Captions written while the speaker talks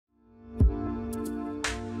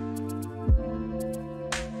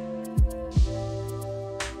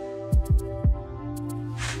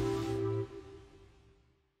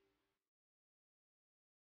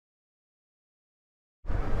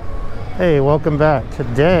Hey, welcome back.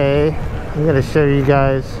 Today I'm going to show you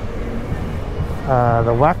guys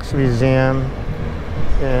the Wax Museum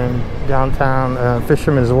in downtown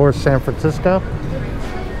Fisherman's Wharf, San Francisco.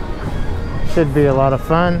 Should be a lot of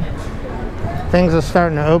fun. Things are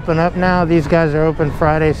starting to open up now. These guys are open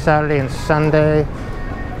Friday, Saturday, and Sunday.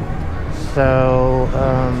 So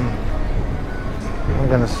I'm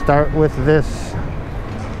going to start with this.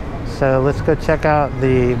 So let's go check out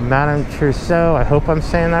the Madame Tussaud, I hope I'm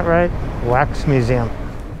saying that right, Wax Museum.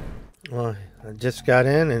 Well, I just got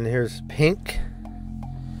in and here's Pink.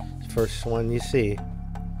 First one you see.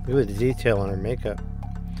 Look at the detail on her makeup.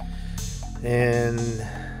 And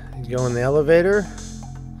you go in the elevator,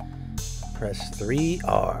 press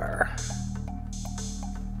 3R.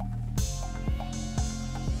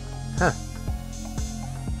 Huh.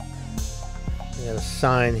 We got a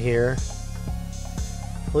sign here.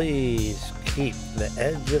 Please keep the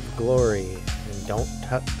edge of glory and don't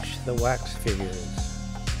touch the wax figures.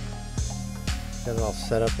 Got it all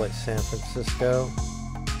set up like San Francisco.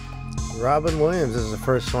 Robin Williams is the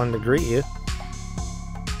first one to greet you.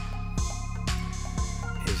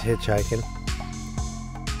 He's hitchhiking.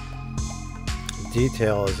 The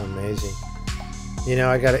detail is amazing. You know,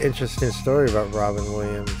 I got an interesting story about Robin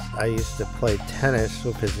Williams. I used to play tennis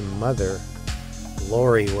with his mother,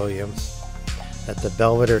 Lori Williams, at the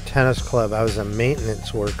Belvedere Tennis Club. I was a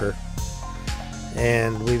maintenance worker,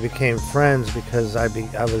 and we became friends because I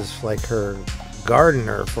was like her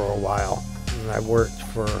gardener for a while, and I worked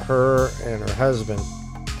for her and her husband.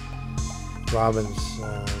 Robin's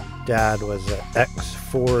dad was an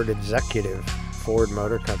ex-Ford executive, Ford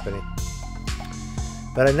Motor Company.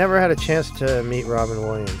 But I never had a chance to meet Robin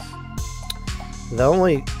Williams. The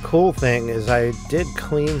only cool thing is I did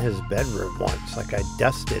clean his bedroom once. Like, I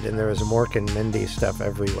dusted and there was Mork and Mindy stuff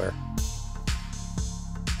everywhere.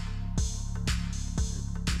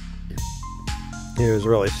 He was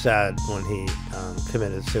really sad when he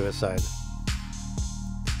committed suicide.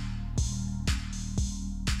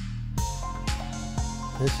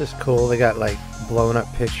 This is cool. They got like blown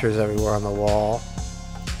up pictures everywhere on the wall.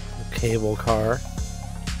 A cable car.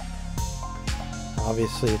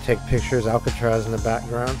 Obviously, you take pictures, Alcatraz in the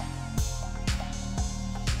background.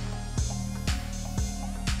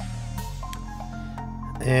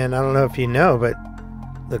 And I don't know if you know, but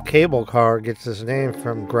the cable car gets its name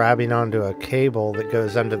from grabbing onto a cable that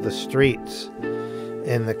goes under the streets.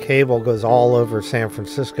 And the cable goes all over San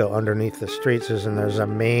Francisco underneath the streets, and there's a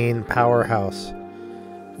main powerhouse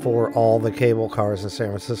for all the cable cars in San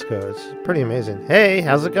Francisco. It's pretty amazing. Hey,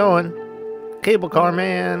 how's it going? Cable car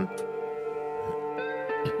man.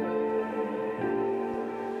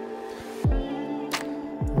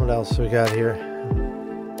 What else we got here?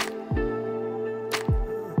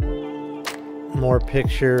 More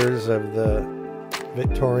pictures of the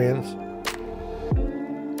Victorians.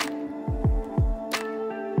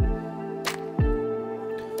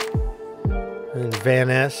 And Van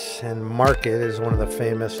Ness and Market is one of the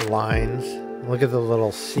famous lines. Look at the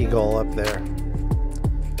little seagull up there.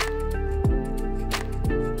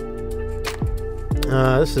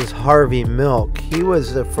 This is Harvey Milk. He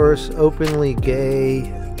was the first openly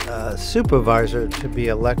gay supervisor to be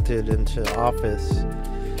elected into office,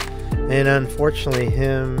 and unfortunately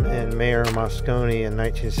him and Mayor Moscone in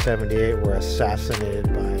 1978 were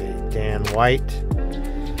assassinated by Dan White.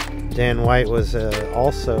 Dan White was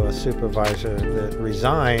also a supervisor that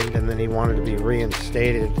resigned, and then he wanted to be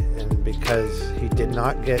reinstated, and because he did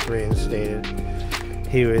not get reinstated,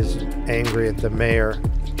 he was angry at the mayor,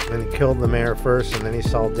 and he killed the mayor first, and then he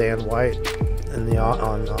saw Dan White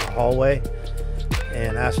on the hallway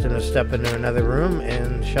and asked him to step into another room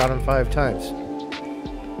and shot him 5 times.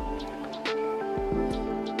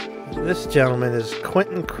 This gentleman is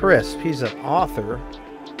Quentin Crisp. He's an author,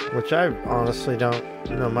 which I honestly don't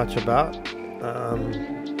know much about.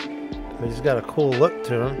 But he's got a cool look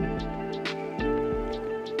to him.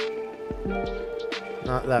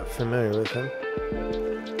 Not that familiar with him.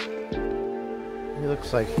 He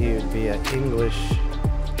looks like he would be an English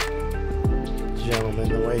gentleman,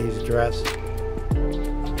 the way he's dressed.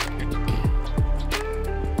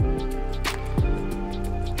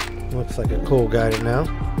 Looks like a cool guy to know.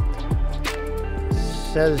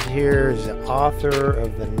 Says here is the author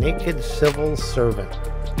of The Naked Civil Servant.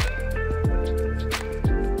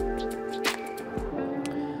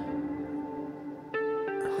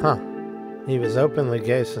 Huh. He was openly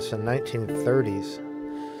gay since the 1930s.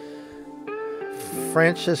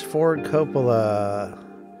 Francis Ford Coppola,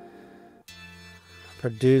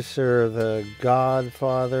 producer of The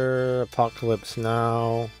Godfather, Apocalypse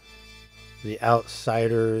Now, The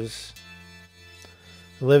Outsiders,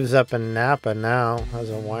 Lives up in Napa now.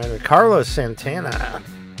 Has a winery. Carlos Santana.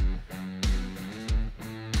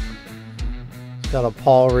 He's got a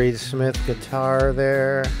Paul Reed Smith guitar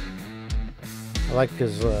there. I like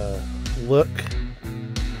his look.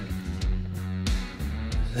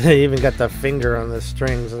 He even got the finger on the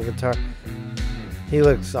strings of the guitar. He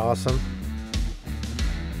looks awesome.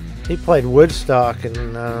 He played Woodstock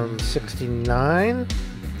in '69.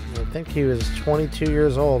 I think he was 22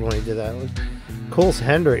 years old when he did that. Cool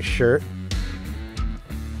Hendrix shirt.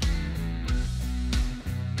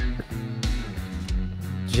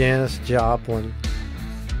 Janis Joplin.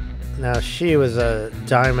 Now she was a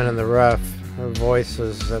diamond in the rough. Her voice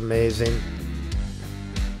was amazing.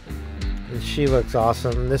 And she looks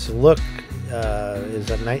awesome. This look is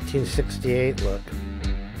a 1968 look.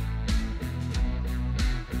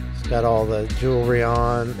 It's got all the jewelry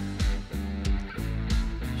on.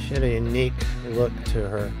 She had a unique look to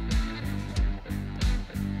her.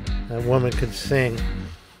 That woman could sing.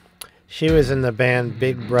 She was in the band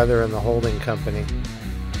Big Brother and the Holding Company.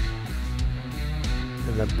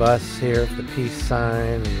 And the bus here with the peace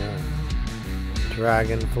sign and the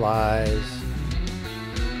dragonflies.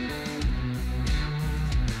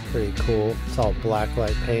 Pretty cool. It's all black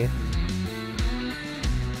light paint.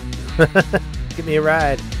 Give me a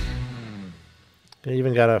ride. They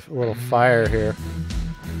even got a little fire here.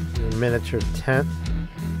 A miniature tent.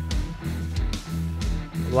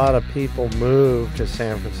 A lot of people moved to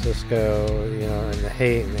San Francisco, you know, in the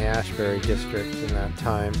Haight and the Ashbury district in that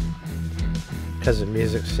time because the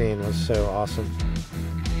music scene was so awesome.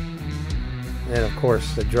 And of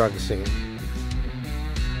course the drug scene.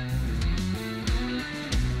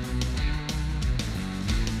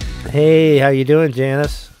 Hey, how you doing,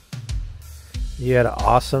 Janice? You had an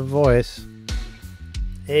awesome voice.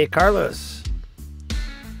 Hey, Carlos.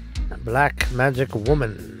 Black Magic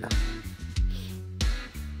Woman.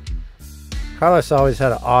 Carlos always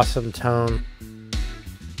had an awesome tone.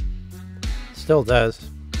 Still does.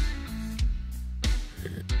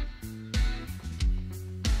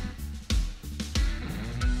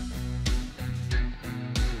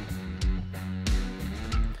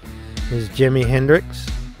 This is Jimi Hendrix.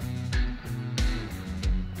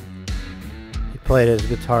 He played his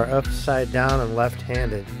guitar upside down and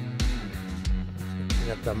left-handed.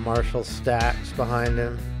 Got the Marshall stacks behind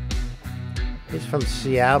him. He's from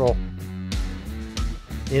Seattle.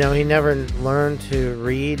 You know, he never learned to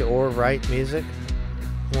read or write music.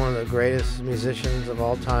 One of the greatest musicians of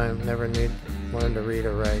all time. Never learned to read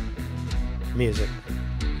or write music.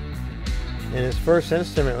 And his first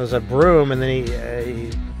instrument was a broom, and then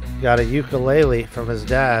he got a ukulele from his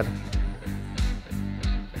dad.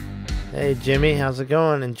 Hey, Jimmy, how's it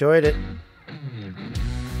going? Enjoyed it.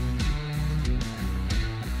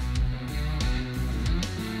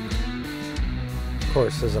 Of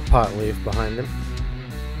course, there's a pot leaf behind him.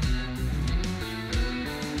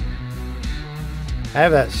 I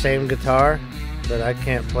have that same guitar, but I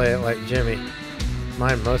can't play it like Jimmy.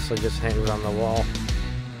 Mine mostly just hangs on the wall.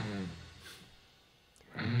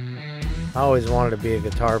 I always wanted to be a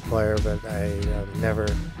guitar player, but I never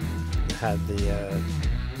had the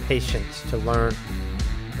patience to learn.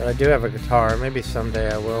 But I do have a guitar. Maybe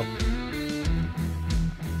someday I will.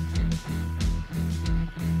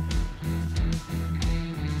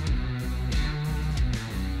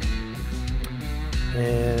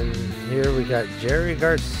 And here we got Jerry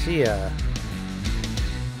Garcia.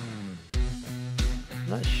 I'm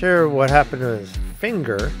not sure what happened to his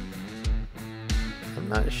finger. I'm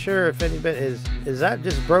not sure if anybody is that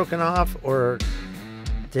just broken off, or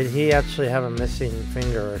did he actually have a missing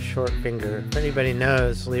finger or a short finger? If anybody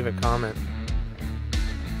knows, leave a comment.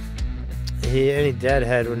 Any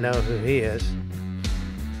deadhead would know who he is.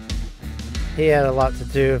 He had a lot to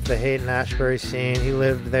do with the Haight and Ashbury scene. He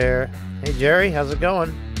lived there. Hey Jerry, how's it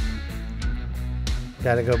going?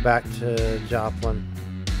 Gotta go back to Joplin.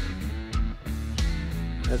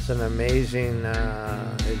 That's an amazing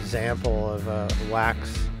example of a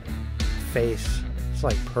wax face. It's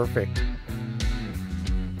like perfect.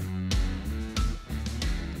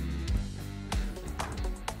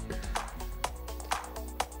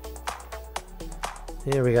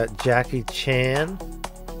 Here we got Jackie Chan.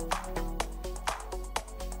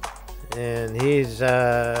 And he's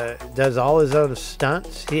does all his own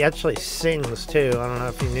stunts. He actually sings too. I don't know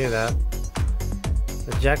if you knew that.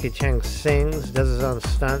 But Jackie Chan sings, does his own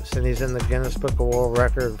stunts, and he's in the Guinness Book of World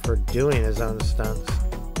Record for doing his own stunts.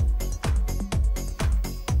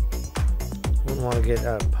 Wouldn't want to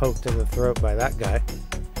get poked in the throat by that guy.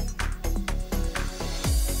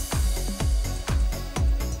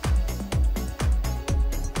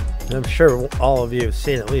 And I'm sure all of you have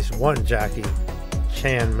seen at least one Jackie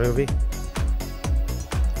Chan movie.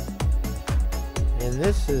 And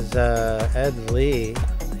this is Ed Lee.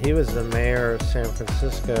 He was the mayor of San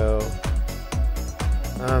Francisco.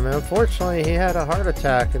 And unfortunately, he had a heart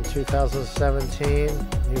attack in 2017.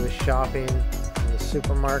 He was shopping in the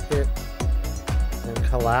supermarket and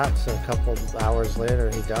collapsed, and a couple hours later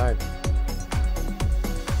he died.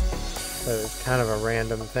 So it was kind of a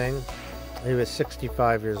random thing. He was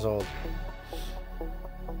 65 years old.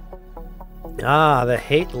 Ah, the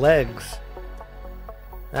hate legs.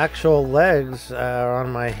 Actual legs are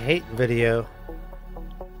on my hate video.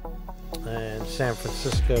 And San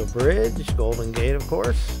Francisco Bridge, Golden Gate, of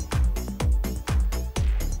course.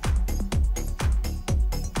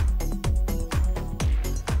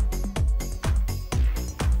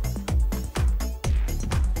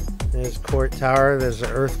 There's Court Tower. There's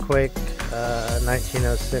an earthquake,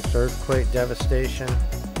 1906 earthquake devastation.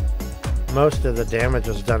 Most of the damage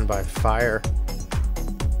was done by fire.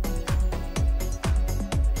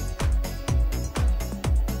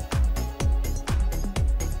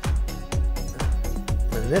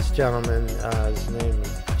 And this gentleman, his name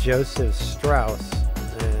is Joseph Strauss,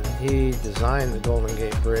 and he designed the Golden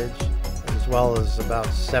Gate Bridge, as well as about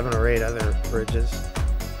 7 or 8 other bridges.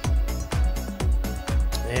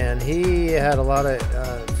 And he had a lot of,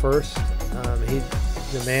 first, he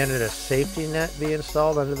demanded a safety net be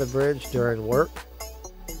installed under the bridge during work,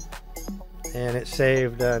 and it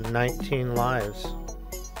saved 19 lives.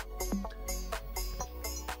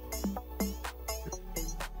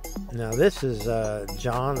 Now this is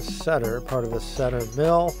John Sutter, part of the Sutter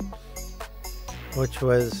Mill, which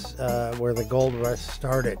was where the gold rush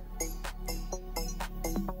started.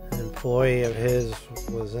 An employee of his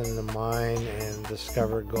was in the mine and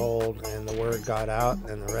discovered gold, and the word got out,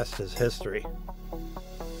 and the rest is history.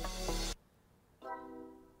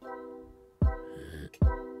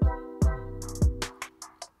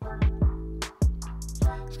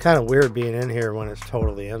 It's kind of weird being in here when it's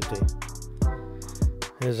totally empty.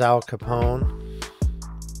 Here's Al Capone.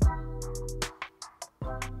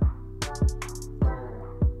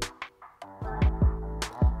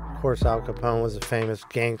 Of course, Al Capone was a famous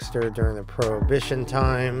gangster during the Prohibition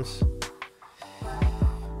times.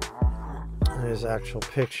 There's an actual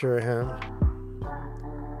picture of him.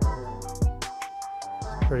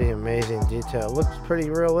 Pretty amazing detail. Looks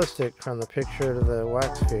pretty realistic from the picture to the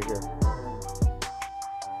wax figure.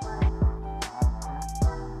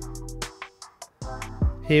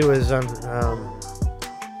 He was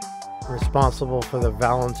responsible for the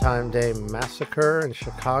Valentine Day Massacre in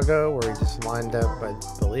Chicago, where he just lined up, I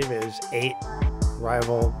believe it was 8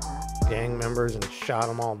 rival gang members and shot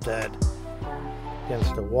them all dead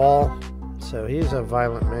against a wall. So he's a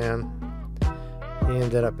violent man. He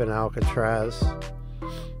ended up in Alcatraz.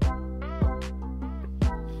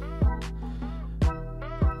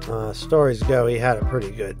 Stories go, he had it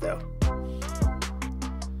pretty good though.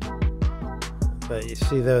 But you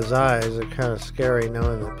see those eyes, are kind of scary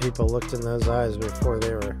knowing that people looked in those eyes before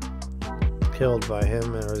they were killed by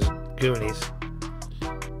him and his goonies.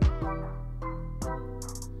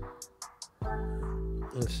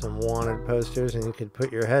 And some wanted posters, and you could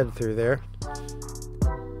put your head through there.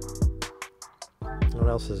 What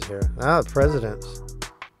else is here? Ah, the presidents.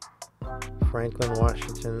 Franklin,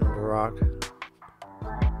 Washington, Barack.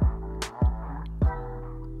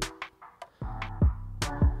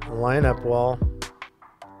 A lineup wall.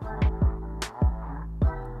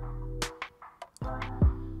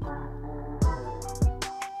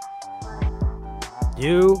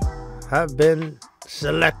 You have been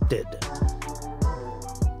selected.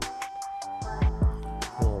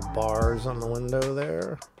 Little bars on the window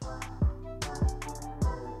there.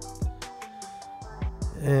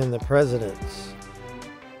 And the presidents.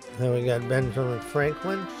 Then we got Benjamin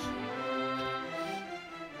Franklin.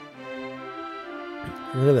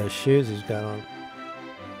 Look at those shoes he's got on.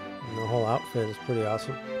 And the whole outfit is pretty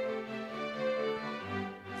awesome.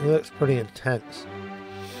 He looks pretty intense.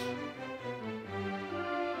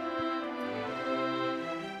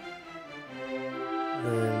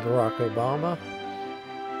 And Barack Obama.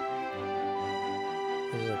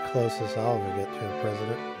 This is the closest I'll ever get to a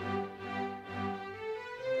president.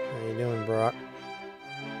 How you doing, Barack?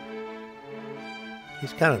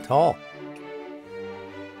 He's kind of tall.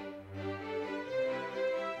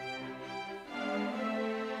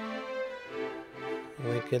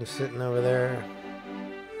 Lincoln sitting over there.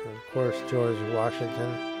 Of course, George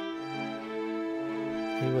Washington.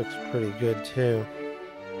 He looks pretty good too.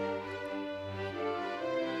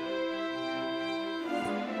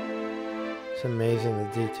 It's amazing the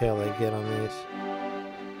detail they get on these.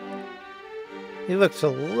 He looks a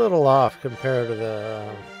little off compared to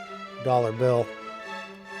the dollar bill.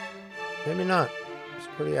 Maybe not. It's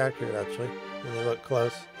pretty accurate, actually, when you look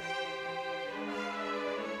close.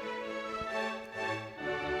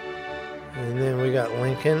 And then we got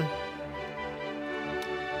Lincoln.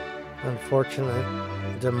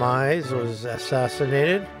 Unfortunate demise, was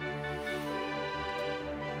assassinated.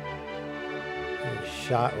 He was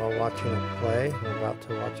shot while watching a play. We're about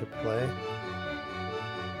to watch a play.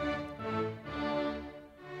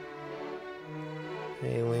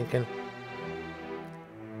 Hey, Lincoln.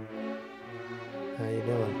 How you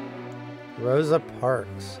doing? Rosa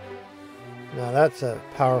Parks. Now that's a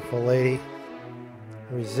powerful lady.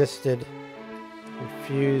 Resisted,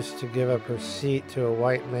 refused to give up her seat to a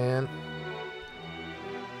white man.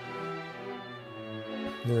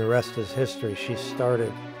 And the rest is history. She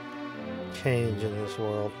started change in this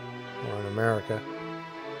world, or in America.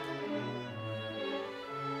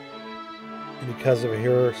 Because of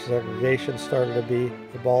her, segregation started to be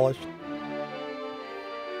abolished.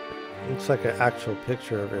 Looks like an actual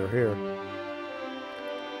picture of her here.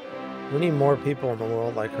 We need more people in the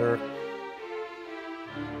world like her.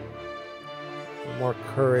 More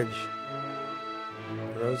courage.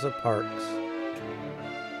 Rosa Parks.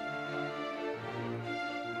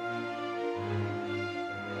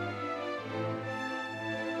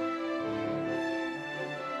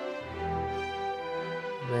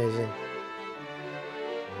 Amazing.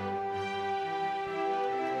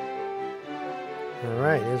 All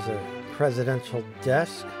right, here's a presidential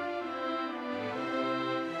desk.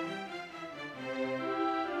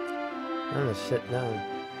 I'm gonna sit down.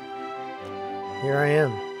 Here I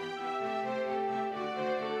am.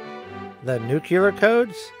 The nuclear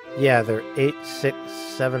codes? Yeah, they're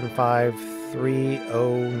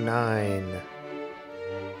 8675309.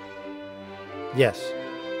 Yes.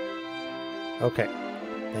 Okay.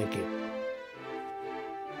 Thank you.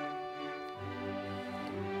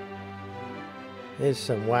 Here's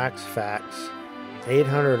some wax facts.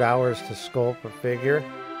 800 hours to sculpt a figure.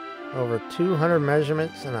 Over 200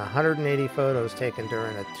 measurements and 180 photos taken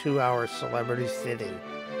during a 2-hour celebrity sitting.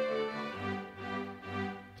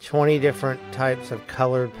 20 different types of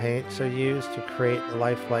colored paints are used to create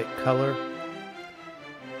lifelike color.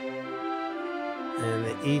 And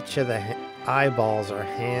each of the eyeballs are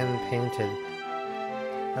hand painted.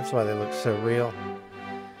 That's why they look so real.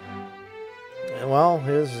 Well,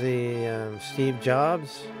 here's the Steve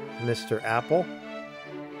Jobs, Mr. Apple.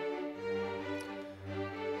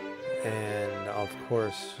 And of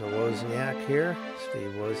course, Wozniak here,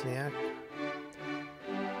 Steve Wozniak.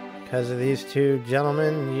 Because of these two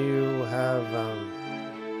gentlemen, you have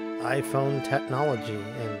iPhone technology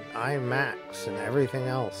and iMacs and everything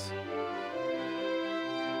else.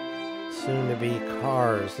 Soon to be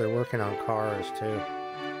cars. They're working on cars too.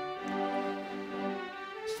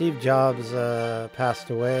 Steve Jobs passed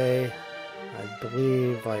away, I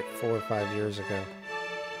believe, like 4 or 5 years ago.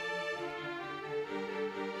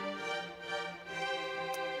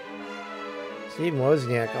 Steve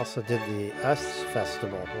Wozniak also did the US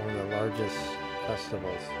Festival, one of the largest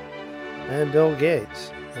festivals. And Bill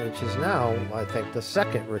Gates, which is now, I think, the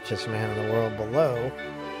second richest man in the world below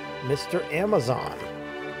Mr. Amazon.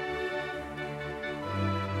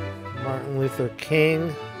 Martin Luther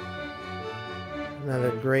King,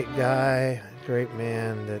 another great guy, great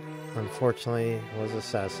man that unfortunately was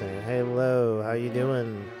assassinated. Hey, hello, how you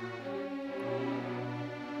doing?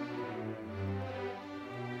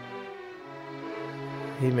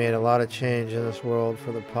 He made a lot of change in this world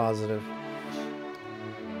for the positive.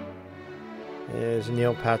 There's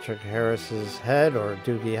Neil Patrick Harris's head, or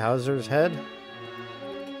Doogie Howser's head.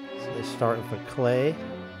 So they start with a clay.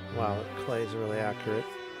 Wow, clay is really accurate.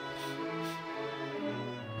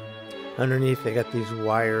 Underneath they got these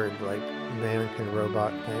wired, like, mannequin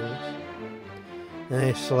robot things. And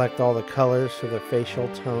they select all the colors for the facial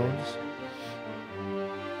tones.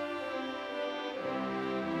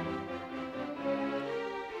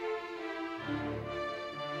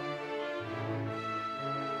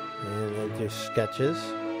 Sketches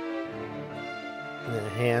and a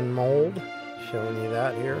hand mold, showing you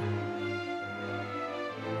that here,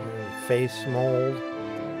 and face mold,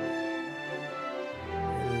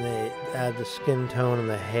 and they add the skin tone and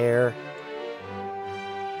the hair.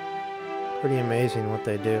 Pretty amazing what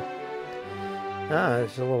they do.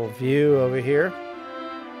 There's a little view over here.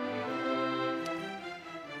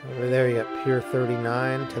 Over there you got Pier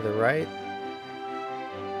 39 to the right.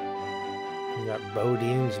 You got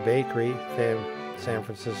Bodine's Bakery, San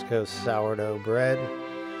Francisco sourdough bread,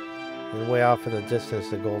 and way off in the distance,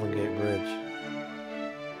 the Golden Gate Bridge.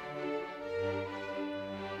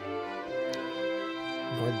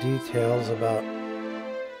 More details about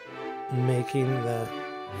making the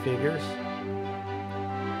figures.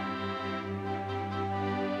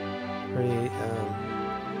 pretty,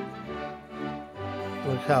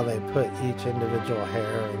 look how they put each individual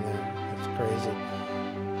hair in there. It's crazy.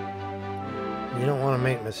 You don't want to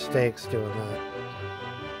make mistakes doing that.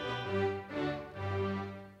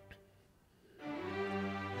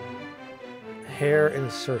 Hair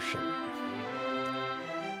insertion.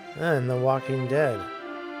 And The Walking Dead.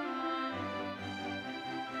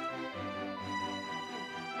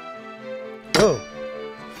 Oh!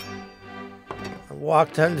 I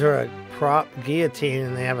walked under a prop guillotine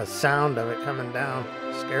and they have a sound of it coming down.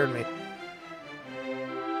 It scared me.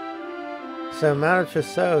 So Madame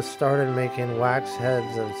Tussaud started making wax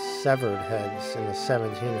heads of severed heads in the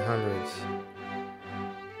 1700s.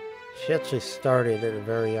 She actually started at a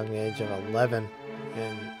very young age of 11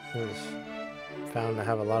 and was found to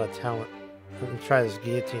have a lot of talent. Let me try this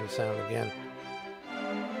guillotine sound again.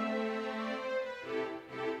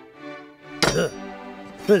 Ugh.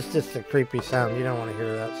 It's just a creepy sound. You don't want to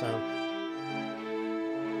hear that sound.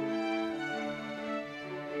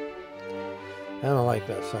 I don't like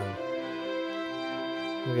that sound.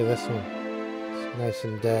 Look at this one. It's nice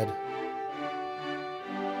and dead.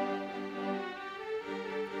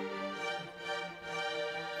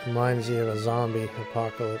 Reminds you of a zombie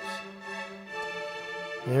apocalypse.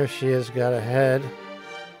 There she is, got a head.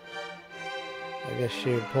 I guess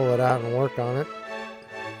she would pull it out and work on it.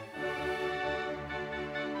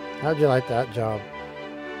 How'd you like that job?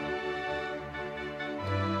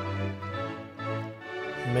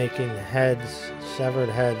 Making heads, severed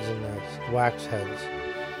heads into wax heads.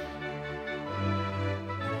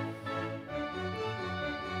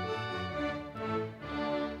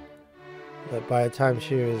 But by the time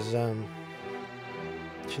she was,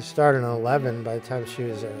 she started at 11. By the time she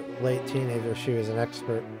was a late teenager, she was an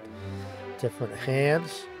expert. Different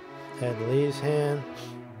hands. Ed Lee's hand.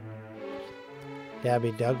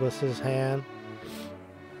 Gabby Douglas's hand.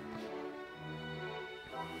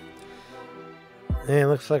 And it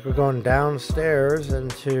looks like we're going downstairs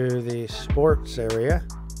into the sports area.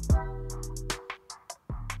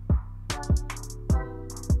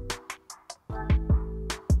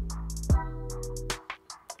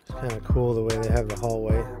 It's kind of cool the way they have the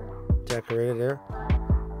hallway decorated there.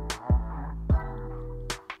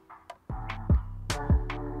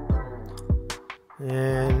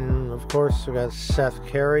 And of course we got Seth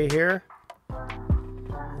Carey here,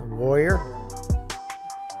 the warrior.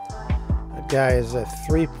 That guy is a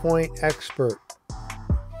three-point expert.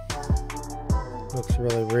 Looks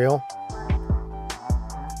really real.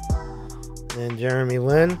 And Jeremy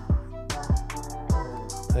Lin.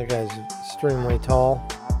 That guy's extremely tall.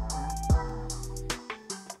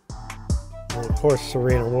 And of course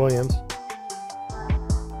Serena Williams.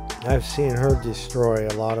 I've seen her destroy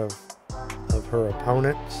a lot of her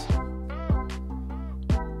opponents.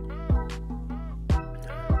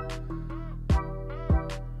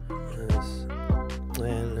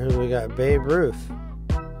 And who we got? Babe Ruth,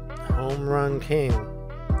 home run king.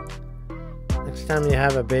 Next time you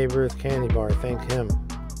have a Babe Ruth candy bar, thank him.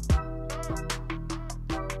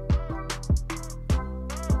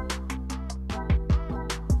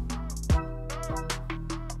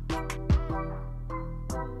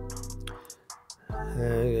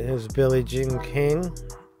 Here's Billie Jean King.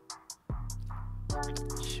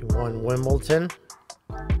 She won Wimbledon.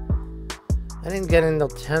 I didn't get into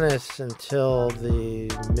tennis until the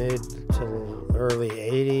mid to early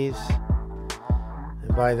 80s.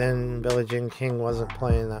 And by then, Billie Jean King wasn't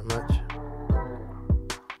playing that much.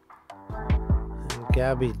 And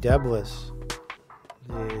Gabby Douglas,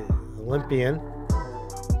 the Olympian.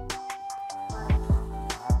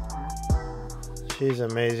 She's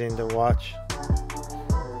amazing to watch.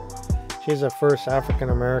 She's the first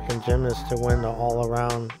African-American gymnast to win the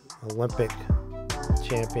all-around Olympic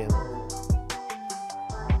champion.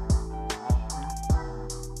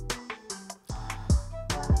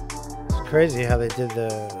 It's crazy how they did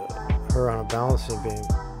her on a balancing beam.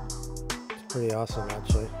 It's pretty awesome,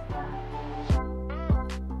 actually.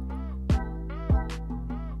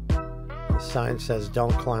 The sign says,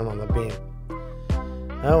 "Don't climb on the beam."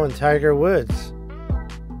 Oh, and Tiger Woods.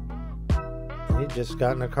 He just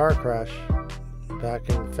got in a car crash back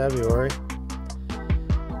in February,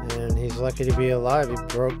 and he's lucky to be alive. He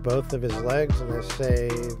broke both of his legs, and they say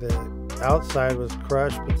the outside was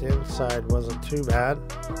crushed, but the inside wasn't too bad.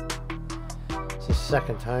 It's the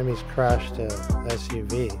second time he's crashed a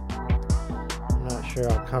SUV. I'm not sure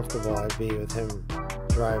how comfortable I'd be with him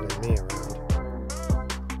driving me around.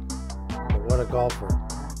 But what a golfer.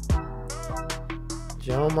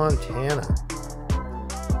 Joe Montana.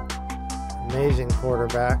 Amazing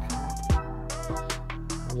quarterback.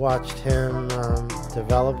 I watched him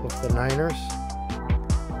develop with the Niners,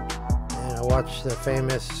 I watched the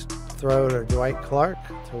famous throw to Dwight Clark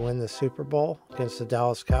to win the Super Bowl against the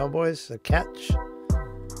Dallas Cowboys, the catch.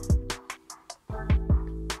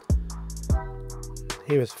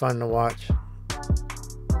 He was fun to watch.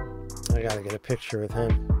 I gotta get a picture with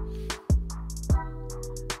him.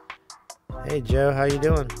 Hey Joe, how you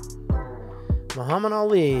doing? Muhammad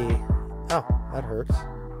Ali. Oh, that hurts.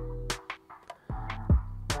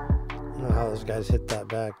 I don't know how those guys hit that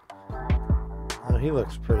bag. Oh, he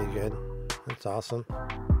looks pretty good. That's awesome.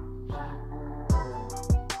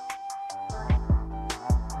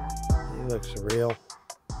 He looks real.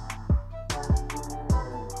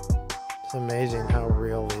 It's amazing how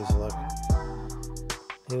real these look.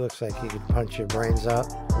 He looks like he could punch your brains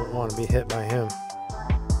out. Wouldn't want to be hit by him.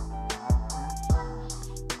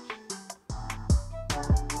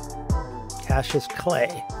 Cassius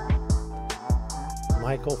Clay.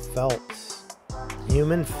 Michael Phelps.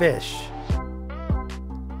 Human fish.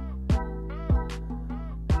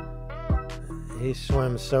 He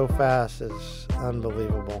swims so fast, it's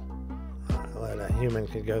unbelievable that a human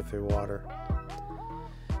could go through water.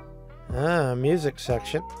 Music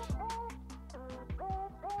section.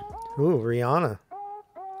 Ooh, Rihanna.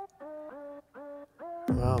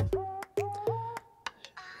 Wow.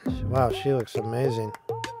 Wow, she looks amazing.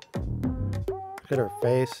 Look at her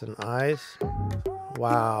face and eyes.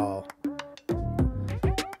 Wow.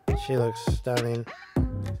 She looks stunning.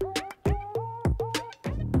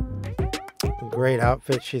 Great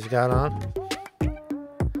outfit she's got on.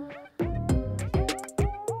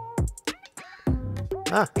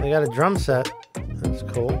 Ah, they got a drum set. That's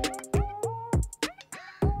cool.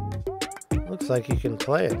 Looks like you can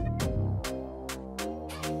play it.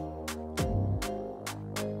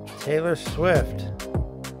 Taylor Swift.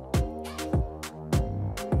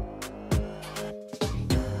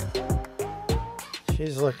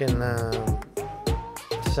 She's looking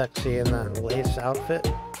sexy in that lace outfit.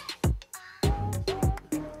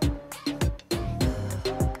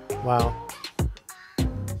 Wow.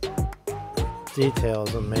 Detail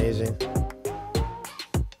is amazing.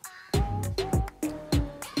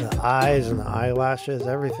 The eyes and the eyelashes,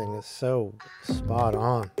 everything is so spot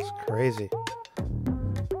on. It's crazy.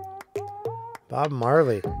 Bob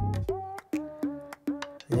Marley.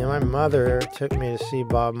 Yeah, my mother took me to see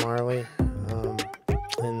Bob Marley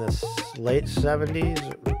in the late 70s.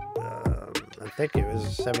 I think it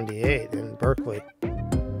was 78 in Berkeley.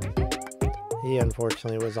 He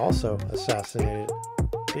unfortunately was also assassinated.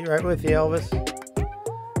 Be right with you, Elvis.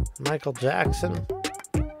 Michael Jackson.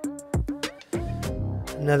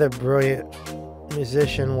 Another brilliant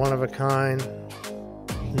musician, one of a kind.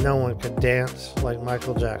 No one could dance like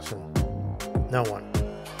Michael Jackson. No one.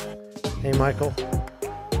 Hey, Michael.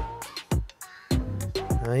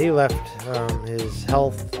 He left his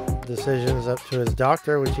health decisions up to his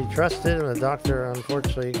doctor, which he trusted, and the doctor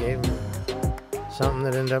unfortunately gave him something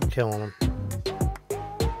that ended up killing him.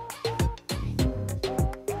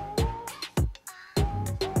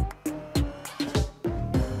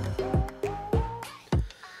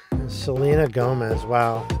 Selena Gomez,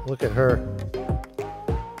 wow, look at her.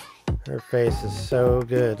 Her face is so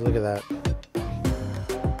good. Look at that.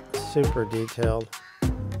 Super detailed.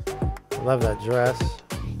 I love that dress.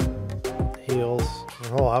 Heels. Her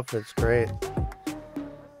whole outfit's great.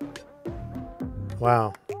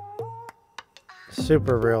 Wow.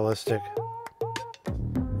 Super realistic.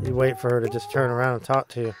 You wait for her to just turn around and talk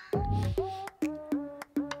to you.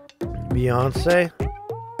 Beyonce.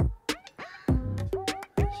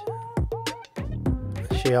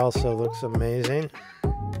 She also looks amazing.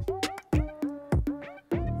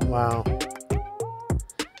 Wow.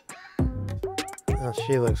 Oh,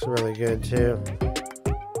 she looks really good too.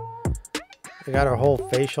 They got her whole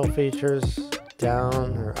facial features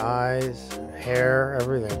down, her eyes, her hair,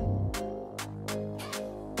 everything.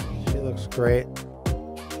 She looks great.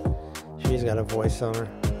 She's got a voice on her.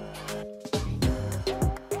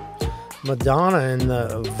 Madonna in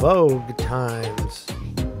the Vogue times.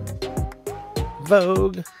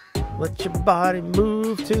 Vogue, let your body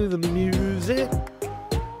move to the music.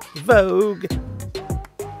 Vogue.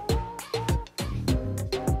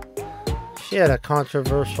 She had a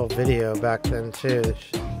controversial video back then too.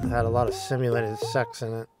 She had a lot of simulated sex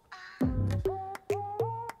in it.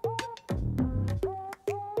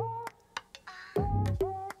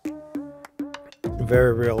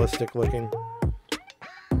 Very realistic looking.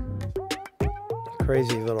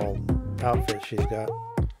 Crazy little outfit she's got.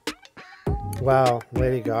 Wow,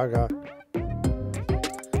 Lady Gaga.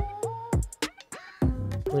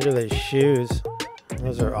 Look at these shoes.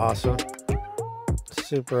 Those are awesome.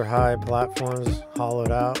 Super high platforms,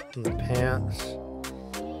 hollowed out in the pants.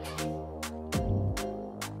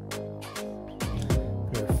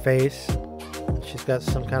 face. She's got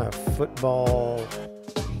some kind of football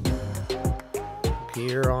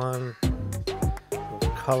gear on.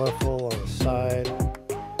 Colorful on the side.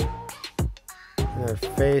 And her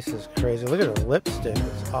face is crazy. Look at her lipstick.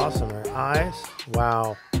 It's awesome. Her eyes.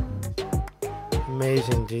 Wow.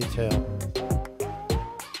 Amazing detail.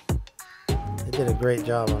 They did a great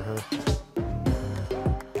job on her.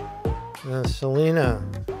 And then Selena.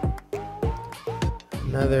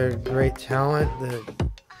 Another great talent that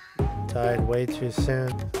died way too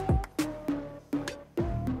soon.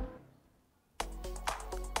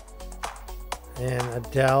 And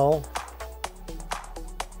Adele.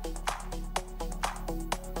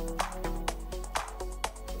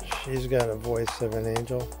 She's got a voice of an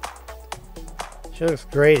angel. She looks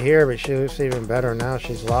great here, but she looks even better now.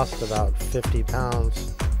 She's lost about 50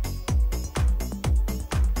 pounds.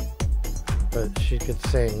 But she could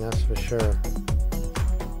sing, that's for sure.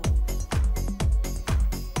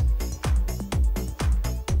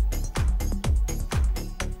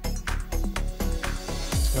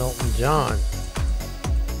 Elton John.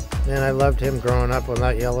 Man, I loved him growing up when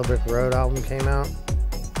that Yellow Brick Road album came out.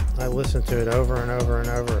 I listened to it over and over and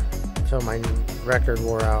over until my record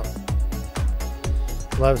wore out.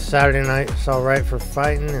 Loved Saturday Night, It's All Right for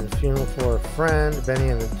Fighting, and Funeral for a Friend, Benny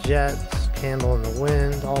and the Jets, Candle in the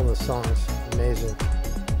Wind, all the songs. Amazing.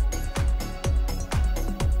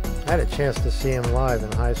 I had a chance to see him live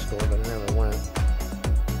in high school, but I never went.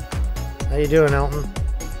 How you doing, Elton?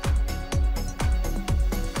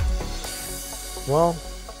 Well,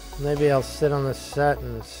 maybe I'll sit on the set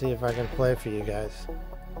and see if I can play for you guys.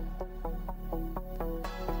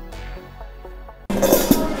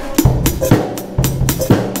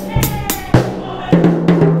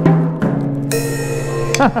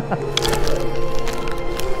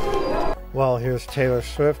 Well, here's Taylor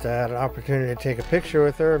Swift. I had an opportunity to take a picture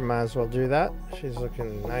with her. Might as well do that. She's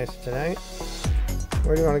looking nice tonight.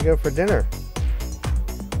 Where do you want to go for dinner?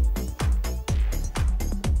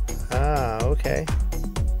 Ah, okay.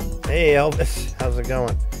 Hey, Elvis. How's it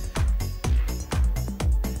going?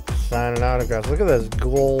 Signing autographs. Look at those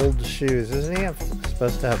gold shoes. Isn't he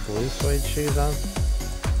supposed to have blue suede shoes on?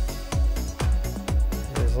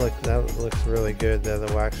 That looks really good there,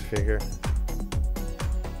 the wax figure.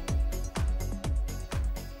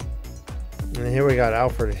 And here we got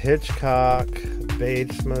Alfred Hitchcock,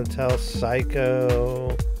 Bates Motel,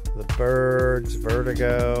 Psycho, The Birds,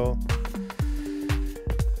 Vertigo.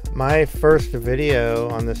 My first video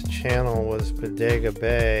on this channel was Bodega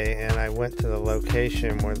Bay, and I went to the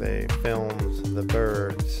location where they filmed The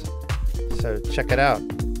Birds. So check it out.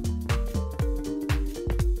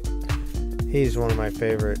 He's one of my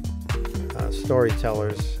favorite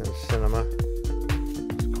storytellers in cinema.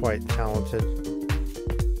 He's quite talented.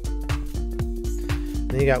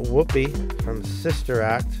 Then you got Whoopi from Sister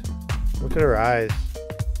Act. Look at her eyes.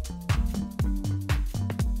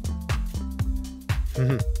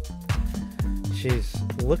 She's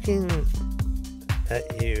looking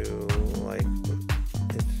at you like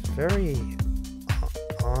it's very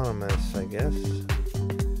ominous, I guess.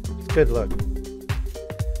 It's a good look.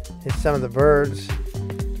 Here's some of the birds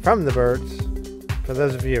from The Birds. For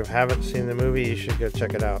those of you who haven't seen the movie, you should go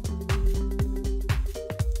check it out.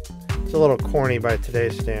 It's a little corny by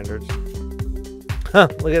today's standards. Huh,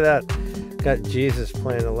 look at that. Got Jesus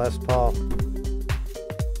playing the Les Paul.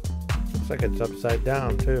 Looks like it's upside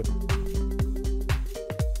down, too.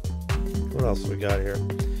 What else we got here?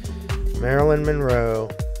 Marilyn Monroe.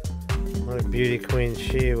 What a beauty queen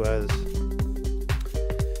she was.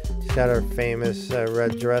 She's got her famous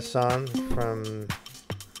red dress on from...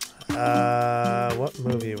 what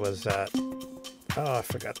movie was that? Oh, I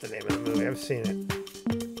forgot the name of the movie. I've seen it.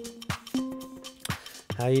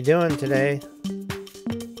 How you doing today?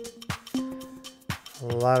 A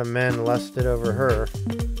lot of men lusted over her.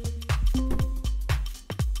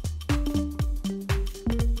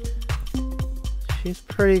 She's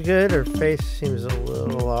pretty good. Her face seems a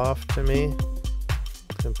little off to me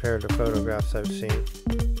compared to photographs I've seen.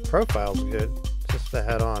 Profile's good. Just the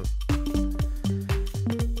head on.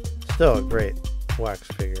 Still a great wax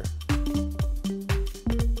figure.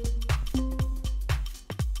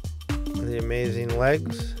 The amazing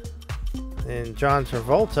legs. And John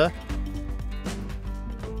Travolta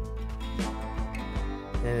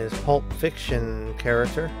and his Pulp Fiction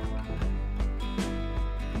character.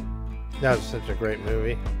 That was such a great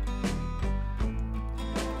movie.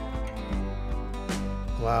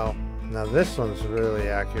 Wow. Now this one's really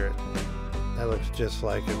accurate. That looks just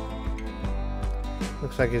like it.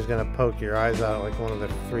 Looks like he's gonna poke your eyes out like one of the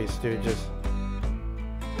Three Stooges.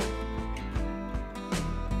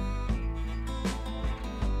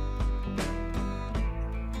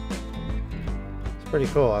 Pretty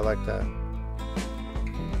cool. I like that.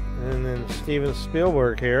 And then Steven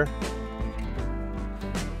Spielberg here.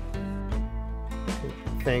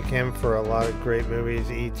 Thank him for a lot of great movies.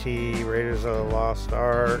 E.T., Raiders of the Lost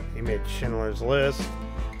Ark. He made Schindler's List.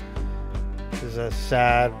 This is a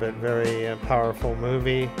sad but very powerful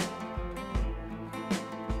movie.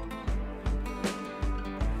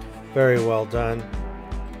 Very well done.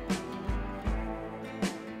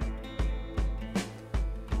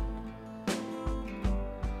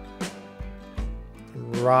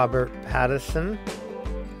 Robert Pattinson.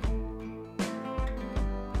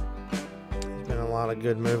 He's been in a lot of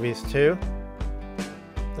good movies too.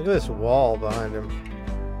 Look at this wall behind him.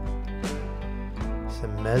 It's a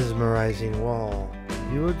mesmerizing wall.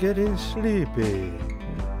 You are getting sleepy.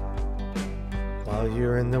 While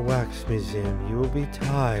you're in the wax museum, you will be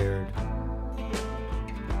tired.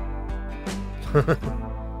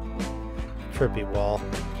 Trippy wall.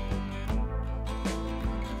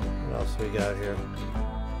 What else we got here?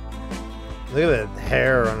 Look at that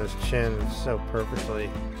hair on his chin. It's so perfectly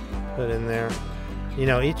put in there. You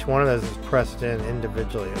know, each one of those is pressed in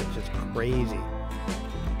individually, which is crazy.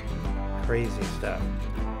 Crazy stuff.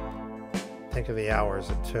 Think of the hours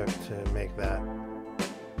it took to make that.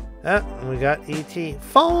 Ah, we got E.T.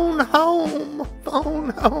 Phone home! Phone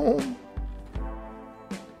home!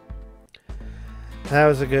 That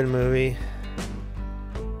was a good movie.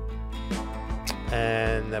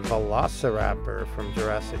 And the Velociraptor from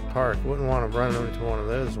Jurassic Park. Wouldn't want to run into one of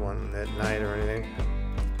those at night or anything.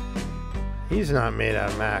 He's not made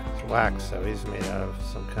out of wax, so he's made out of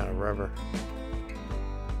some kind of rubber.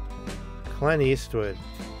 Clint Eastwood.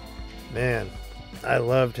 Man, I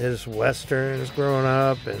loved his westerns growing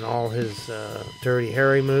up and all his Dirty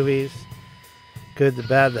Harry movies. Good, the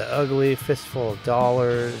Bad, the Ugly, Fistful of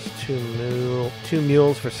Dollars, Two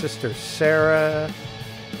Mules for Sister Sarah.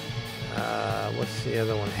 What's the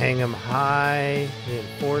other one? Hang 'em High, The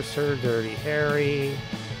Enforcer, Dirty Harry.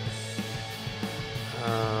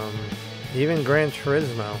 Even Gran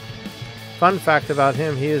Turismo. Fun fact about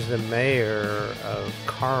him, he is the mayor of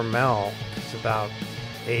Carmel. It's about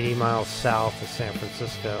 80 miles south of San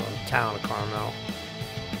Francisco, in the town of Carmel.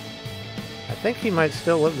 I think he might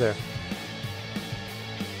still live there.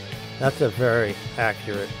 That's a very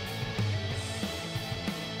accurate.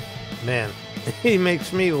 Man, he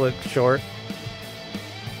makes me look short.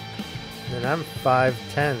 And I'm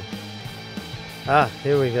 5'10". Ah,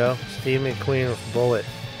 here we go. Steve McQueen with Bullet.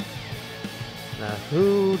 Now,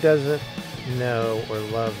 who doesn't know or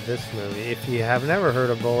love this movie? If you have never heard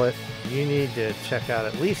of Bullet, you need to check out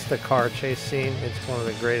at least the car chase scene. It's one of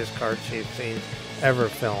the greatest car chase scenes ever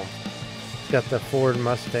filmed. It's got the Ford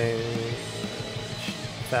Mustang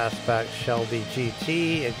Fastback Shelby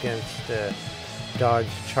GT against the Dodge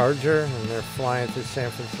Charger, and they're flying through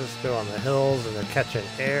San Francisco on the hills, and they're catching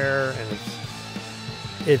air, and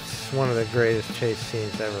it's one of the greatest chase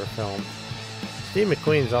scenes ever filmed. Steve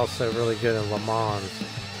McQueen's also really good in Le Mans,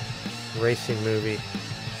 racing movie.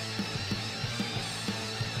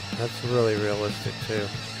 That's really realistic too.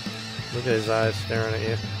 Look at his eyes staring at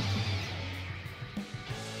you.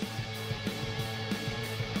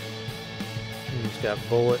 He's got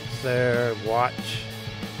bullets there, watch.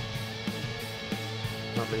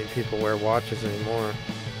 Not many people wear watches anymore.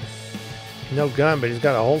 No gun, but he's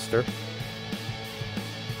got a holster.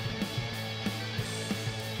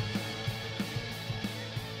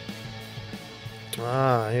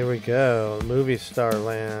 Ah, here we go. Movie star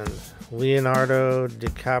land. Leonardo Di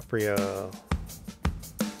Caprio.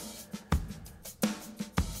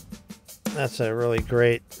 That's a really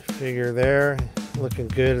great figure there. Looking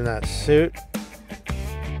good in that suit.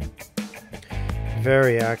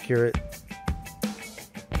 Very accurate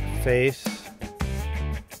face.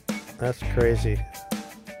 That's crazy.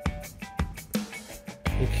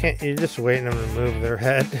 You're just waiting them to move their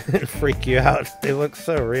head and freak you out. They look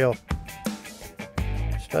so real.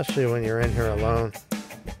 Especially when you're in here alone.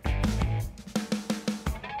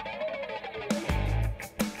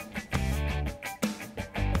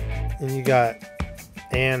 And you got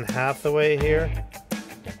Anne Hathaway here.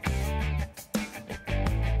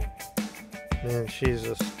 Man, she's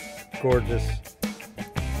just gorgeous.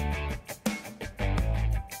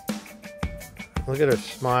 Look at her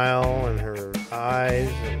smile and her eyes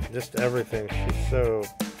and just everything. She's so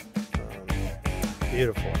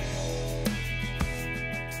beautiful.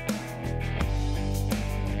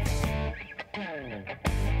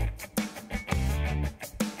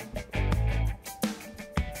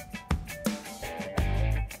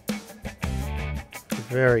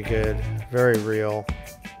 Very good, very real,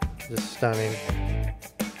 just stunning.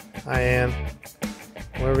 Hi, Anne.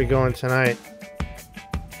 Where are we going tonight?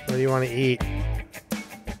 What do you want to eat?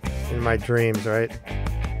 in my dreams, right?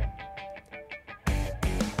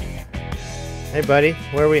 Hey, buddy,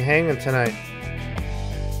 where are we hanging tonight?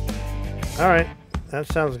 All right, that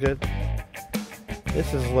sounds good.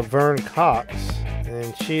 This is Laverne Cox,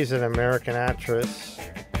 and she's an American actress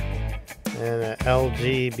and an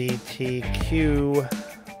LGBTQ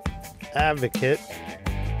advocate.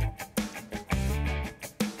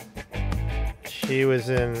 She was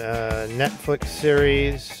in a Netflix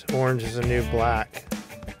series, Orange is the New Black.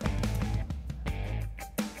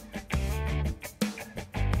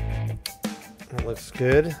 That looks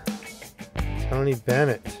good. Tony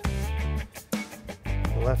Bennett.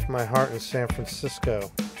 Left my heart in San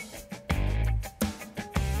Francisco.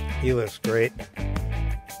 He looks great.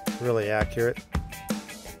 Really accurate.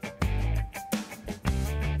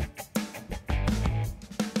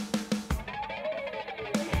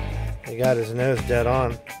 He got his nose dead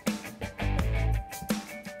on.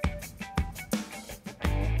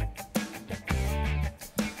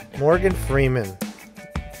 Morgan Freeman.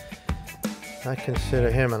 I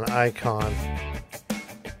consider him an icon.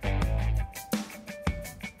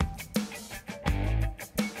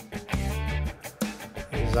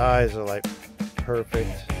 His eyes are like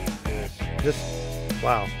perfect. It's just,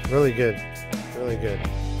 wow, really good. Really good.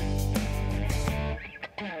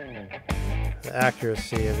 The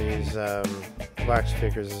accuracy of these wax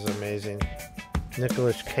figures is amazing.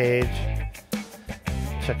 Nicolas Cage.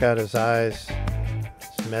 Check out his eyes.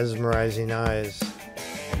 His mesmerizing eyes.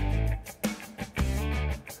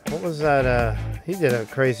 What was that? He did a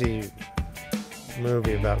crazy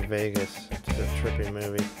movie about Vegas. It's a trippy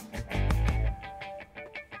movie.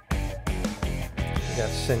 We got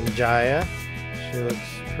Zendaya. She looks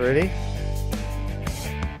pretty.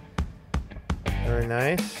 Very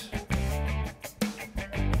nice.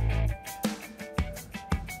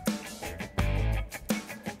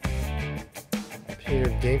 Peter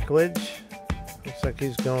Dinklage. Looks like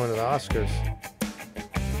he's going to the Oscars.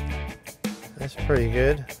 That's pretty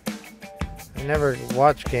good. I never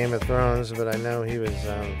watched Game of Thrones, but I know he was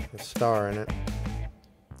a star in it.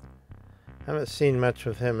 I haven't seen much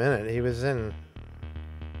with him in it. He was in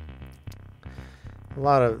a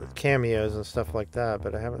lot of cameos and stuff like that,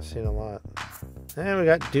 but I haven't seen a lot. And we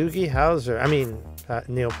got Doogie Howser. I mean,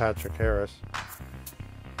 Neil Patrick Harris.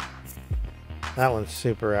 That one's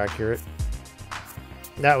super accurate.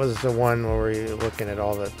 That was the one where you're looking at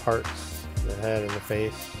all the parts, the head and the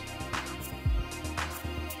face.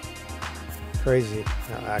 Crazy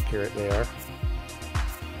how accurate they are.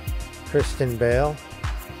 Kristen Bale.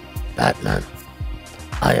 Batman.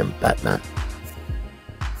 I am Batman.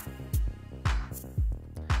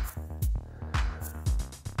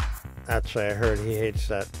 Actually, I heard he hates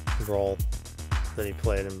that role that he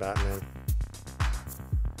played in Batman.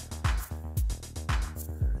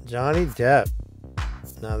 Johnny Depp.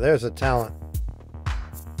 Now there's a talent.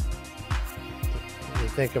 You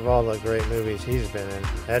think of all the great movies he's been in.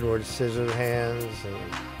 Edward Scissorhands and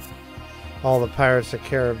all the Pirates of the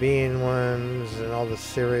Caribbean ones and all the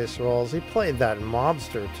serious roles. He played that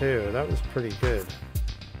mobster too. That was pretty good.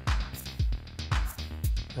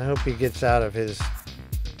 I hope he gets out of his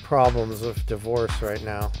problems with divorce right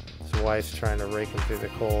now. His wife's trying to rake him through the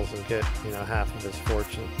coals and get, half of his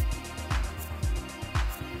fortune.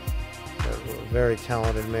 A very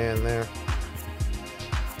talented man there.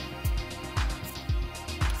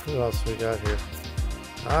 Who else we got here?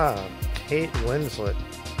 Kate Winslet.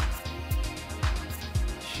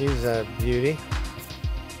 She's a beauty.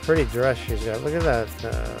 Pretty dress she's got. Look at that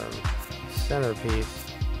centerpiece.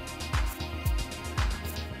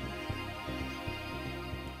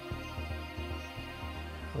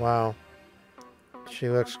 Wow. She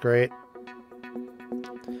looks great.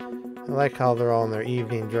 I like how they're all in their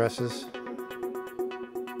evening dresses.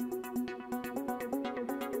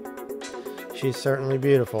 She's certainly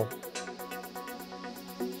beautiful.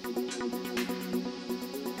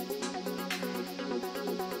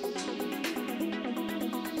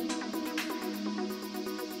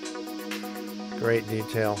 Great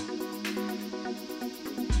detail.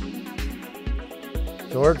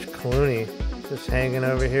 George Clooney just hanging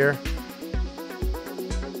over here.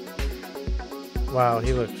 Wow,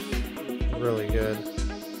 he looks really good.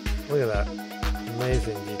 Look at that.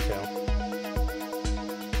 Amazing detail.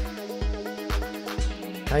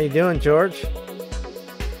 How you doing, George?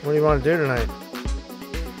 What do you want to do tonight?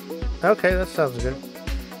 Okay, that sounds good.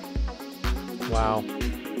 Wow.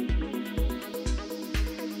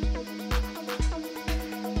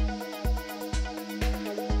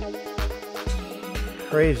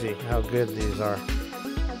 Crazy how good these are.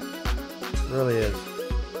 Really is.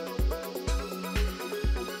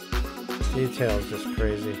 Detail is just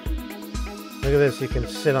crazy. Look at this, you can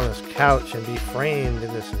sit on this couch and be framed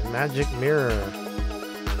in this magic mirror.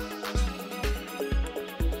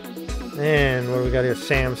 And what do we got here?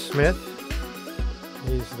 Sam Smith.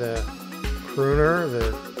 He's the crooner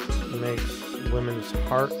that makes women's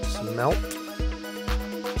hearts melt.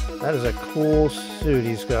 That is a cool suit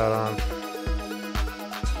he's got on.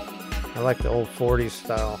 I like the old 40s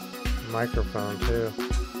style microphone too.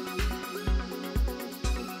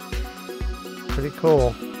 Pretty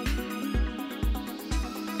cool.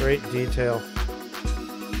 Great detail.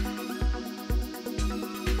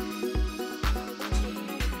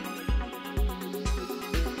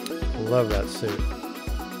 Love that suit.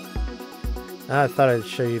 I thought I'd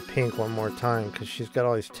show you Pink one more time because she's got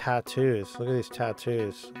all these tattoos. Look at these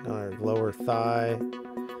tattoos on her lower thigh.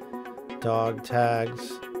 Dog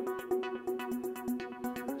tags.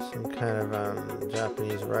 Some kind of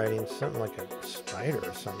Japanese writing. Something like a spider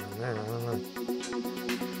or something there. I don't know.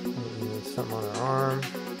 Something on her arm.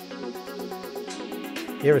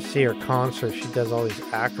 You ever see her concert? She does all these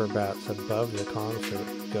acrobats above the concert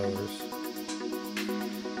goers.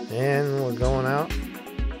 And we're going out.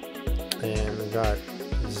 And we got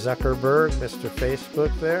Zuckerberg, Mr.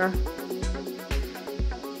 Facebook there.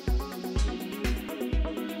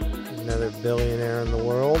 Another billionaire in the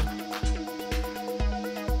world.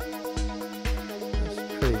 That's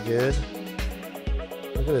pretty good.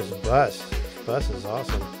 Look at this bus. This bus is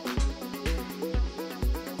awesome.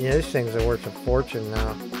 Yeah, these things are worth a fortune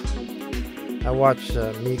now. I watched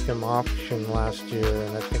Meekum auction last year,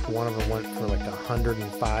 and I think one of them went for like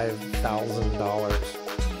 $105,000.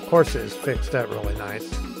 Of course, it was fixed up really nice.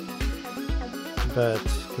 But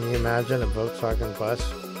can you imagine a Volkswagen bus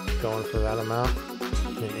going for that amount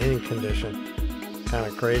in any condition? Kind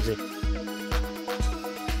of crazy.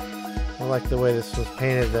 I like the way this was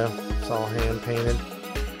painted, though. It's all hand painted.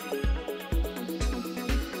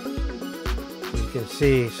 You can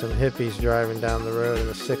see some hippies driving down the road in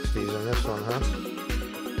the 60s in this one, huh?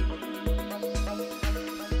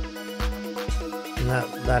 And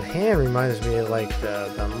that hand reminds me of like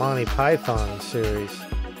the Monty Python series,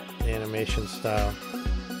 animation style.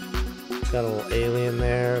 Got a little alien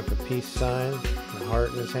there with a peace sign, a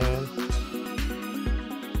heart in his hand.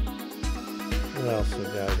 What else we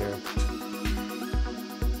got here?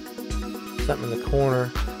 Something in the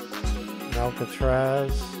corner.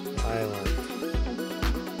 Alcatraz Island.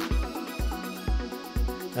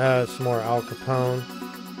 It's more Al Capone.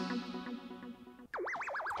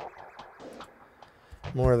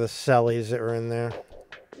 More of the cellies that were in there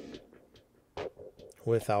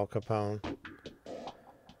with Al Capone.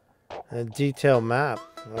 A detailed map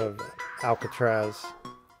of Alcatraz.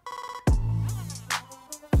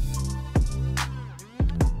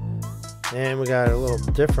 And we got a little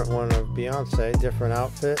different one of Beyonce, different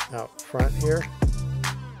outfit out front here.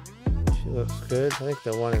 She looks good. I think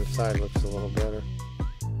the one inside looks a little better.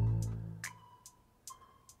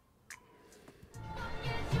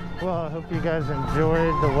 Well, I hope you guys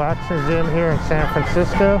enjoyed the Wax Museum here in San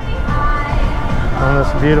Francisco on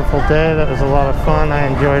this beautiful day. That was a lot of fun. I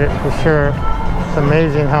enjoyed it for sure. It's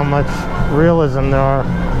amazing how much realism there are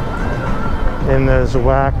in those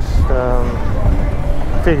waxed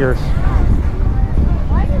figures.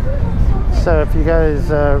 So if you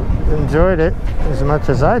guys enjoyed it as much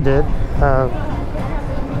as I did,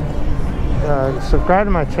 subscribe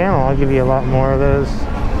to my channel. I'll give you a lot more of those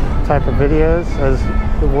type of videos as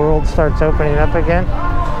the world starts opening up again.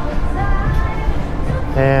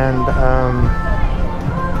 And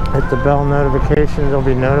hit the bell notifications. You'll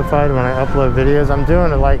be notified when I upload videos. I'm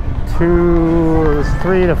doing it like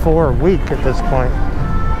 3 to 4 a week at this point.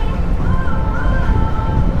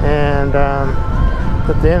 And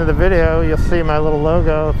at the end of the video, you'll see my little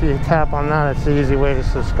logo. If you tap on that, it's the easy way to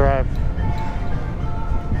subscribe.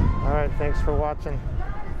 All right, thanks for watching.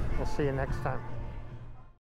 We'll see you next time.